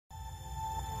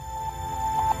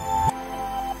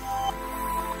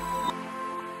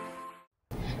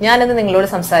ഞാനിന്ന് നിങ്ങളോട്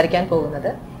സംസാരിക്കാൻ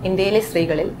പോകുന്നത് ഇന്ത്യയിലെ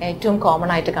സ്ത്രീകളിൽ ഏറ്റവും കോമൺ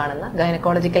ആയിട്ട് കാണുന്ന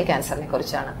ഗൈനക്കോളജിക്കൽ ക്യാൻസറിനെ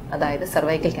കുറിച്ചാണ്. അതായത്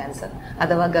സർവൈക്കൽ ക്യാൻസർ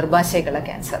അഥവാ ഗർഭാശയകള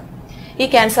ക്യാൻസർ. ഈ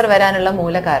ക്യാൻസർ വരാനുള്ള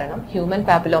മൂല കാരണം ഹ്യൂമൻ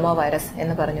പാപ്പിലോമ വൈറസ്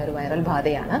എന്ന് പറഞ്ഞ ഒരു വൈറൽ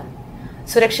ബാധയാണ്.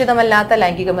 സുരക്ഷിതമല്ലാത്ത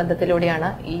ലൈംഗിക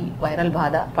ബന്ധത്തിലൂടെയാണ് ഈ വൈറൽ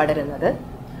ബാധ പടരുന്നത്.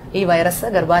 ഈ വൈറസ്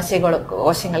ഗർഭാശയ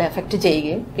കോശങ്ങളെ അഫക്റ്റ്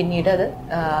ചെയ്യുകയും പിന്നീട്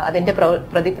അതിന്റെ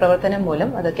പ്രതിപ്രവർത്തനം മൂലം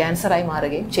അത് ക്യാൻസറായി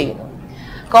മാറുകയും ചെയ്യുന്നു.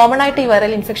 കോമൺ ആയിട്ട് ഈ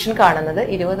വൈറൽ ഇൻഫെക്ഷൻ കാണുന്നത്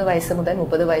 20 വയസ്സ് മുതൽ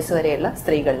 30 വയസ്സ് വരെയുള്ള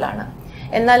സ്ത്രീകളിലാണ്.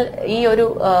 എന്നാൽ ഈ ഒരു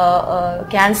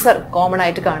ക്യാൻസർ കോമൺ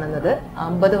ആയിട്ട് കാണുന്നത്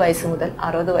 50 വയസ്സ് മുതൽ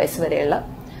 60 വയസ്സ് വരെയുള്ള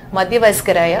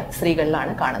മധ്യവയസ്കരായ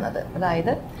സ്ത്രീകളിലാണ് കാണുന്നത്.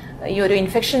 അതായത് ഈ ഒരു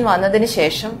ഇൻഫെക്ഷൻ വന്നതിന്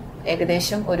ശേഷം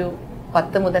ഏകദേശം ഒരു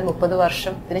 10 മുതൽ 30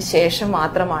 വർഷത്തിന് ശേഷം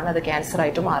മാത്രമാണ് അത് ക്യാൻസർ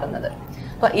ആയിട്ട് മാറുന്നത്.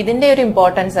 അപ്പൊ ഇതിന്റെ ഒരു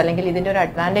ഇമ്പോർട്ടൻസ് അല്ലെങ്കിൽ ഇതിന്റെ ഒരു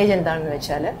അഡ്വാൻറ്റേജ് എന്താണെന്ന്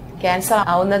വെച്ചാൽ ക്യാൻസർ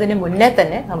ആവുന്നതിന് മുന്നേ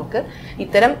തന്നെ നമുക്ക്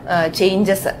ഇത്തരം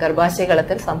ചേഞ്ചസ്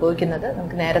ഗർഭാശയകളത്തിൽ സംഭവിക്കുന്നത്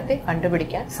നമുക്ക് നേരത്തെ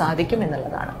കണ്ടുപിടിക്കാൻ സാധിക്കും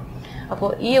എന്നുള്ളതാണ്. അപ്പോൾ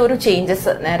ഈ ഒരു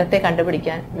ചേഞ്ചസ് നേരത്തെ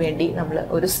കണ്ടുപിടിക്കാൻ വേണ്ടി നമ്മൾ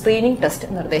ഒരു സ്ക്രീനിങ് ടെസ്റ്റ്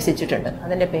നിർദ്ദേശിച്ചിട്ടുണ്ട്.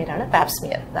 അതിന്റെ പേരാണ്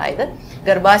പാപ്സ്മിയർ. അതായത്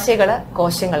ഗർഭാശയകള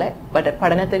കോശങ്ങളെ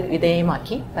പഠനത്തിൽ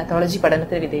വിധേയമാക്കി, പാത്തോളജി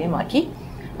പഠനത്തിൽ വിധേയമാക്കി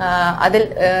അതിൽ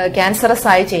ക്യാൻസറസ്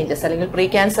ആയ ചേഞ്ചസ് അല്ലെങ്കിൽ പ്രീ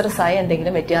ക്യാൻസറസ് ആയ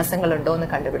എന്തെങ്കിലും വ്യത്യാസങ്ങൾ ഉണ്ടോ എന്ന്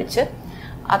കണ്ടുപിടിച്ച്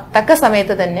തക്ക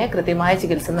സമയത്ത് തന്നെ കൃത്യമായ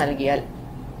ചികിത്സ നൽകിയാൽ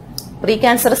പ്രീ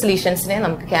ക്യാൻസറസ് ലീഷൻസിനെ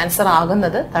നമുക്ക് ക്യാൻസർ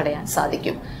ആകുന്നത് തടയാൻ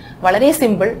സാധിക്കും. വളരെ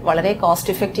സിമ്പിൾ, വളരെ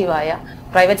കോസ്റ്റ് ഇഫക്റ്റീവായ,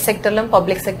 പ്രൈവറ്റ് സെക്ടറിലും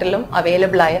പബ്ലിക് സെക്ടറിലും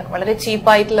അവൈലബിൾ ആയ വളരെ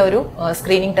ചീപ്പായിട്ടുള്ള ഒരു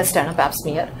സ്ക്രീനിങ് ടെസ്റ്റാണ്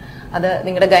പാപ്സ്മിയർ. അത്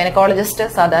നിങ്ങളുടെ ഗൈനക്കോളജിസ്റ്റ്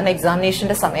സാധാരണ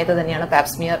എക്സാമിനേഷന്റെ സമയത്ത് തന്നെയാണ്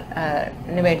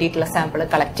പാപ്സ്മിയറിന് വേണ്ടിയിട്ടുള്ള സാമ്പിൾ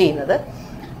കളക്ട് ചെയ്യുന്നത്.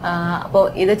 അപ്പോൾ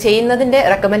ഇത് ചെയ്യുന്നതിന്റെ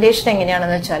റെക്കമെൻഡേഷൻ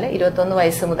എങ്ങനെയാണെന്ന് വെച്ചാൽ 21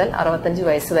 വയസ്സ് മുതൽ 65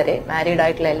 വയസ്സ് വരെ മാരീഡ്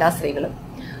ആയിട്ടുള്ള എല്ലാ സ്ത്രീകളും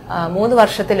 3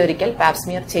 വർഷത്തിലൊരിക്കൽ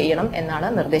പാപ്സ്മിയർ ചെയ്യണം എന്നാണ്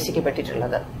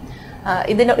നിർദ്ദേശിക്കപ്പെട്ടിട്ടുള്ളത്.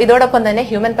 ഇതോടൊപ്പം തന്നെ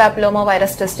ഹ്യൂമൻ പാപ്പിലോമ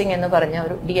വൈറസ് ടെസ്റ്റിംഗ് എന്ന് പറഞ്ഞ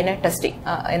ഒരു DNA ടെസ്റ്റിംഗ്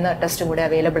എന്ന ടെസ്റ്റും കൂടി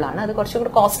അവൈലബിൾ ആണ്. അത്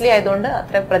കുറച്ചുകൂടി കോസ്റ്റ്ലി ആയതുകൊണ്ട്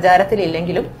അത്ര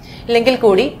പ്രചാരത്തിലില്ലെങ്കിൽ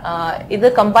കൂടി ഇത്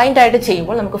കമ്പൈൻഡ് ആയിട്ട്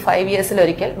ചെയ്യുമ്പോൾ നമുക്ക് 5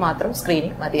 ഇയേഴ്സിലൊരിക്കൽ മാത്രം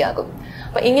സ്ക്രീനിങ് മതിയാകും.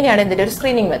 അപ്പൊ ഇങ്ങനെയാണ് ഇതിന്റെ ഒരു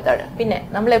സ്ക്രീനിങ് മെത്തേഡ്. പിന്നെ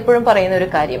നമ്മൾ എപ്പോഴും പറയുന്ന ഒരു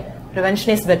കാര്യം, prevention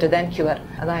is better than cure.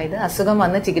 അതായത് അസുഖം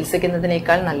വന്ന്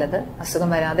ചികിത്സിക്കുന്നതിനേക്കാൾ നല്ലത് അസുഖം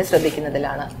വരാതെ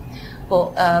ശ്രദ്ധിക്കുന്നതിലാണ്. അപ്പോൾ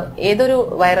ഏതൊരു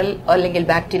വൈറൽ അല്ലെങ്കിൽ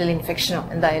ബാക്ടീരിയൽ ഇൻഫെക്ഷനോ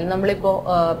എന്തായാലും നമ്മളിപ്പോ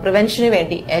പ്രിവെൻഷന്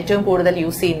വേണ്ടി ഏറ്റവും കൂടുതൽ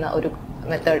യൂസ് ചെയ്യുന്ന ഒരു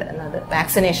മെത്തേഡ് എന്നത്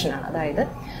വാക്സിനേഷൻ ആണ്. അതായത്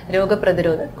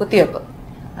രോഗപ്രതിരോധ കുത്തിവയ്പ്പ്,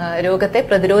 രോഗത്തെ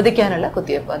പ്രതിരോധിക്കാനുള്ള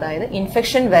കുത്തിവയ്പ്പ്. അതായത്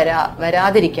ഇൻഫെക്ഷൻ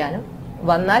വരാതിരിക്കാനും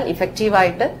വന്നാൽ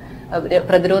ഇഫക്റ്റീവായിട്ട്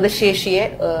പ്രതിരോധശേഷിയെ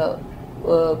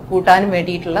കൂട്ടാനും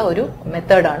വേണ്ടിയിട്ടുള്ള ഒരു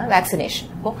മെത്തേഡാണ് വാക്സിനേഷൻ.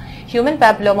 അപ്പോൾ ഹ്യൂമൻ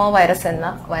പാപ്പിലോമ വൈറസ് എന്ന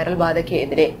വൈറൽ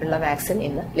ബാധയ്ക്കെതിരെ ഉള്ള വാക്സിൻ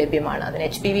ഇന്ന് ലഭ്യമാണ്. അതിന്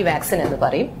HPV വാക്സിൻ എന്ന്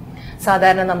പറയും.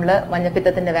 സാധാരണ നമ്മൾ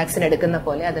മഞ്ഞപ്പിത്തത്തിന്റെ വാക്സിൻ എടുക്കുന്ന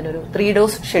പോലെ അതിനൊരു 3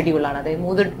 ഡോസ് ഷെഡ്യൂളാണ്. അതായത്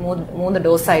 3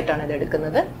 ഡോസ് ആയിട്ടാണ് ഇത്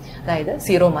എടുക്കുന്നത്. അതായത്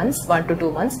 0 months, 1 to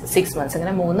 2 months, 6 months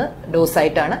അങ്ങനെ 3 ഡോസ്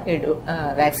ആയിട്ടാണ്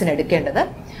വാക്സിൻ എടുക്കേണ്ടത്.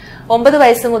 9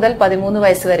 വയസ്സ് മുതൽ 13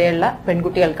 വയസ്സ് വരെയുള്ള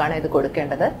പെൺകുട്ടികൾക്കാണ് ഇത്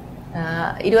കൊടുക്കേണ്ടത്.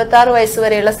 26 വയസ്സ്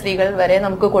വരെയുള്ള സ്ത്രീകൾ വരെ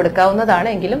നമുക്ക് കൊടുക്കാവുന്നതാണ്.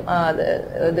 എങ്കിലും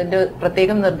ഇതിന്റെ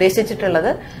പ്രത്യേകം നിർദ്ദേശിച്ചിട്ടുള്ളത്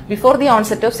before the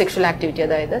onset of sexual activity,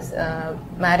 അതായത്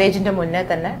മാരേജിന്റെ മുന്നേ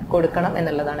തന്നെ കൊടുക്കണം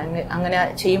എന്നുള്ളതാണ്. അങ്ങനെ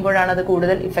ചെയ്യുമ്പോഴാണ് അത്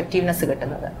കൂടുതൽ ഇഫക്റ്റീവ്നെസ്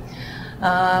കിട്ടുന്നത്.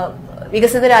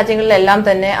 വികസിത രാജ്യങ്ങളിലെല്ലാം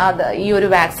തന്നെ ഈ ഒരു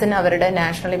വാക്സിൻ അവരുടെ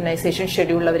നാഷണൽ ഇമ്മ്യൂണൈസേഷൻ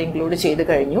ഷെഡ്യൂളിൽ അവർ ഇൻക്ലൂഡ് ചെയ്ത്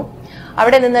കഴിഞ്ഞു.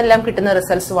 അവിടെ നിന്നെല്ലാം കിട്ടുന്ന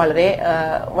റിസൾട്ട്സ്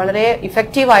വളരെ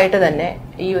ഇഫക്റ്റീവായിട്ട് തന്നെ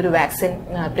ഈ ഒരു വാക്സിൻ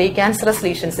പ്രീ ക്യാൻസറസ്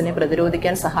ലീഷൻസിനെ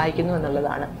പ്രതിരോധിക്കാൻ സഹായിക്കുന്നു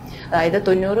എന്നുള്ളതാണ്. അതായത്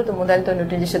 90 മുതൽ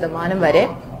 95% വരെ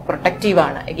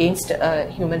പ്രൊട്ടക്റ്റീവാണ് against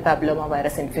human papilloma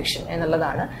virus infection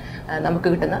എന്നുള്ളതാണ്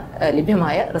നമുക്ക് കിട്ടുന്ന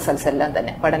ലഭ്യമായ റിസൾട്ട്സ് എല്ലാം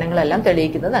തന്നെ. പഠനങ്ങളെല്ലാം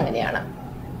തെളിയിക്കുന്നത് അങ്ങനെയാണ്.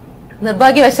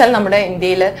 നിർഭാഗ്യവശാൽ നമ്മുടെ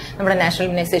ഇന്ത്യയിൽ നമ്മുടെ നാഷണൽ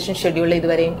ഇമ്മ്യൂണൈസേഷൻ ഷെഡ്യൂളിൽ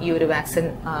ഇതുവരെയും ഈ ഒരു വാക്സിൻ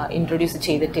ഇൻട്രൊഡ്യൂസ്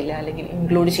ചെയ്തിട്ടില്ല അല്ലെങ്കിൽ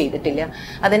ഇൻക്ലൂഡ് ചെയ്തിട്ടില്ല.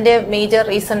 അതിന്റെ മേജർ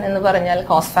റീസൺ എന്ന് പറഞ്ഞാൽ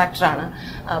കോസ്റ്റ് ഫാക്ടറാണ്.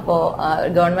 അപ്പോൾ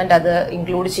ഗവൺമെന്റ് അത്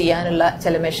ഇൻക്ലൂഡ് ചെയ്യാനുള്ള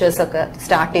ചില മെഷേഴ്സ് ഒക്കെ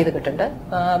സ്റ്റാർട്ട് ചെയ്തിട്ടുണ്ട്.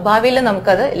 ഭാവിയിൽ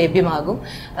നമുക്കത് ലഭ്യമാകും,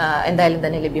 എന്തായാലും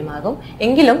തന്നെ ലഭ്യമാകും.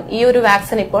 എങ്കിലും ഈ ഒരു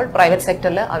വാക്സിൻ ഇപ്പോൾ പ്രൈവറ്റ്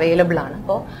സെക്ടറിൽ അവൈലബിൾ ആണ്.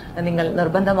 അപ്പോൾ നിങ്ങൾ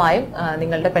നിർബന്ധമായും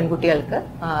നിങ്ങളുടെ പെൺകുട്ടികൾക്ക്,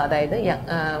 അതായത്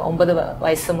 9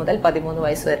 വയസ്സ് മുതൽ 13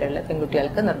 വയസ്സ് വരെയുള്ള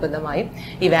പെൺകുട്ടികൾക്ക് നിർബന്ധമായും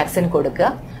ഈ വാക്സിൻ കൊടുക്കുക.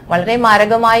 വളരെ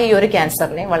മാരകമായ ഈ ഒരു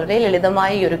ക്യാൻസറിനെ വളരെ ലളിതമായ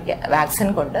ഈ ഒരു വാക്സിൻ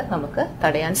കൊണ്ട് നമുക്ക്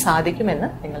തടയാൻ സാധിക്കുമെന്ന്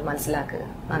നിങ്ങൾ മനസ്സിലാക്കുക.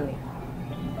 നന്ദി.